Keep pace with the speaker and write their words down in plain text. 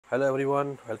Hello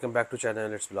everyone, welcome back to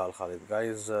channel. It's Bilal Khalid.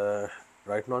 Guys,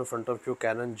 right now in front of you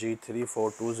Canon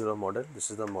G3420 model. This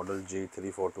is the model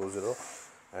G3420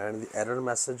 and the error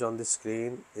message on the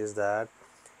screen is that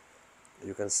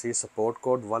you can see support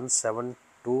code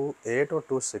 1728 or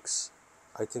 26.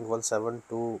 I think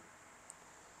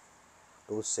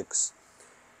 17226.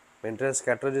 Maintenance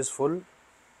cartridge is full.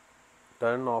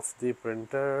 Turn off the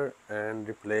printer and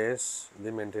replace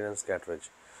the maintenance cartridge.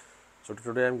 So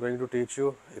today I'm going to teach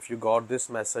you, if you got this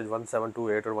message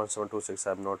 1728 or 1726,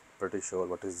 I'm not pretty sure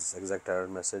what is this exact error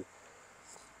message,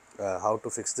 how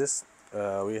to fix this.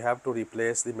 We have to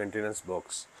replace the maintenance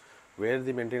box, where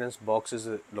the maintenance box is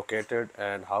located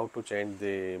and how to change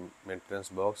the maintenance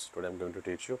box. Today I'm going to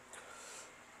teach you.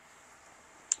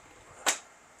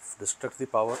 Destruct the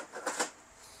power,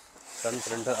 turn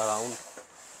printer around,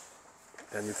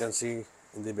 and you can see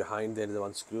in the behind there is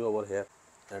one screw over here,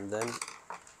 and then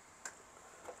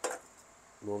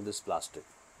move this plastic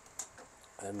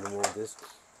and remove this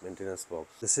maintenance box.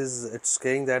 This is, it's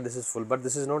saying that this is full, but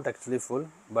this is not actually full,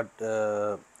 but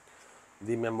the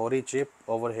memory chip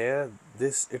over here,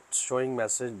 this it's showing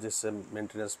message this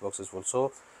maintenance box is full.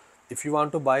 So if you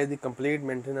want to buy the complete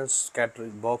maintenance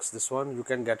cartridge box, this one you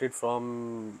can get it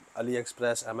from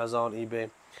AliExpress, Amazon, eBay.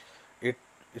 It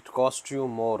costs you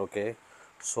more. Okay,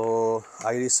 so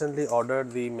I recently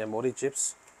ordered the memory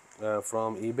chips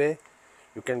from eBay.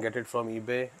 You can get it from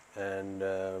eBay and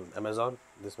Amazon.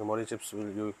 This memory chips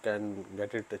you can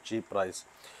get it at a cheap price.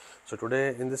 So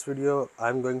today in this video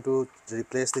I'm going to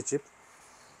replace the chip,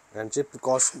 and chip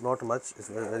costs not much. It's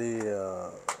very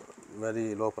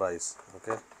low price.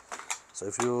 Okay,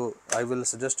 so I will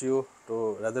suggest you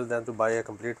to, rather than to buy a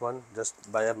complete one,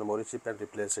 just buy a memory chip and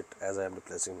replace it as I am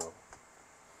replacing now.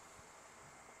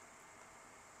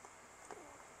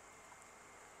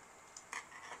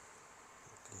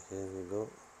 Here we go.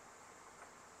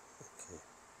 Okay,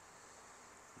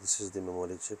 this is the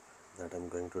memory chip that I'm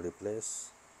going to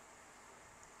replace.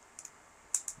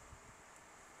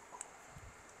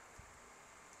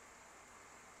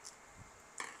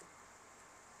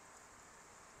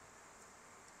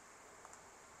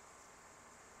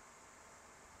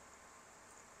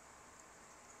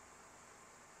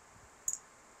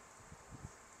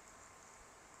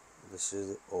 This is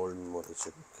the old memory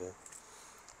chip. Okay,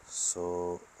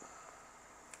 so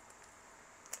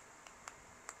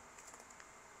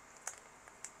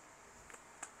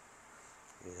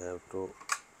we have to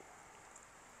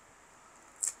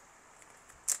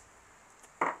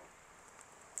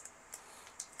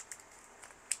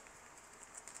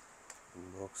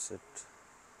unbox it.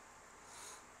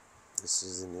 This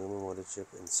is the new memory chip.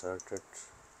 Insert it.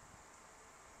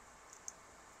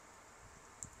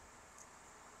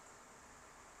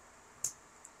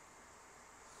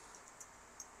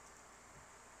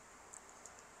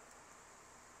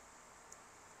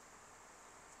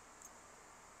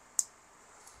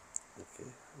 Okay,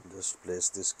 just place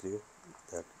this screw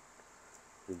that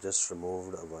we just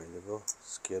removed a while ago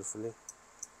carefully.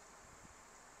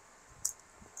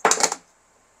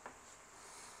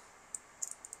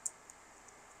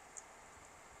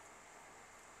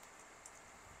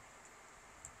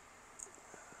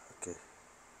 Okay,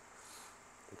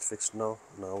 it's fixed now.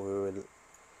 Now we will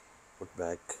put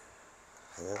back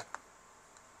here.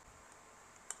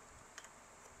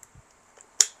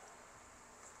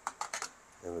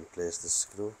 And we'll place the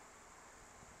screw.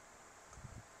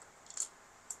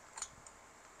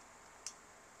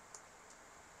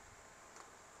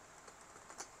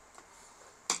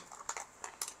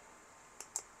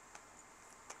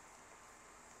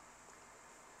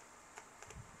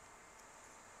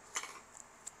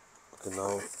 Okay,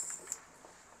 now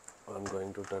I'm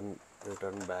going to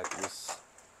return back this.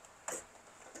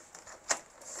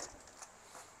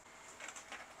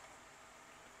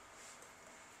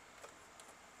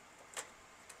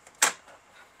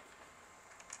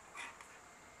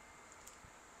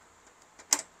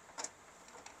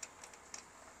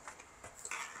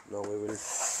 Now we will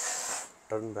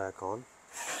turn back on.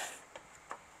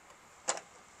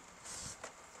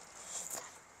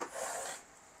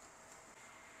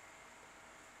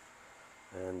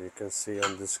 And you can see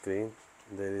on the screen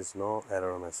there is no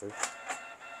error message.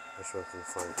 It's working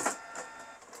fine.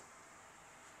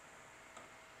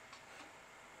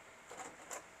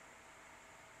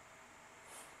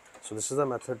 So this is the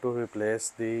method to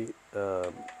replace the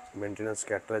maintenance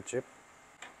cartridge chip.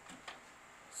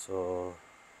 So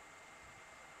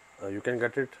you can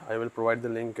get it. I will provide the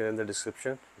link in the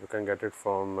description. You can get it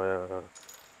from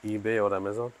eBay or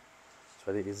Amazon. It's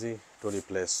very easy to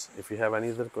replace. If you have any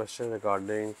other question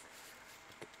regarding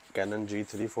Canon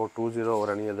G3420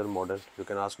 or any other model, you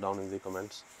can ask down in the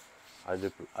comments. I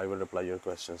will reply your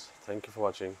questions. Thank you for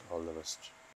watching. All the best.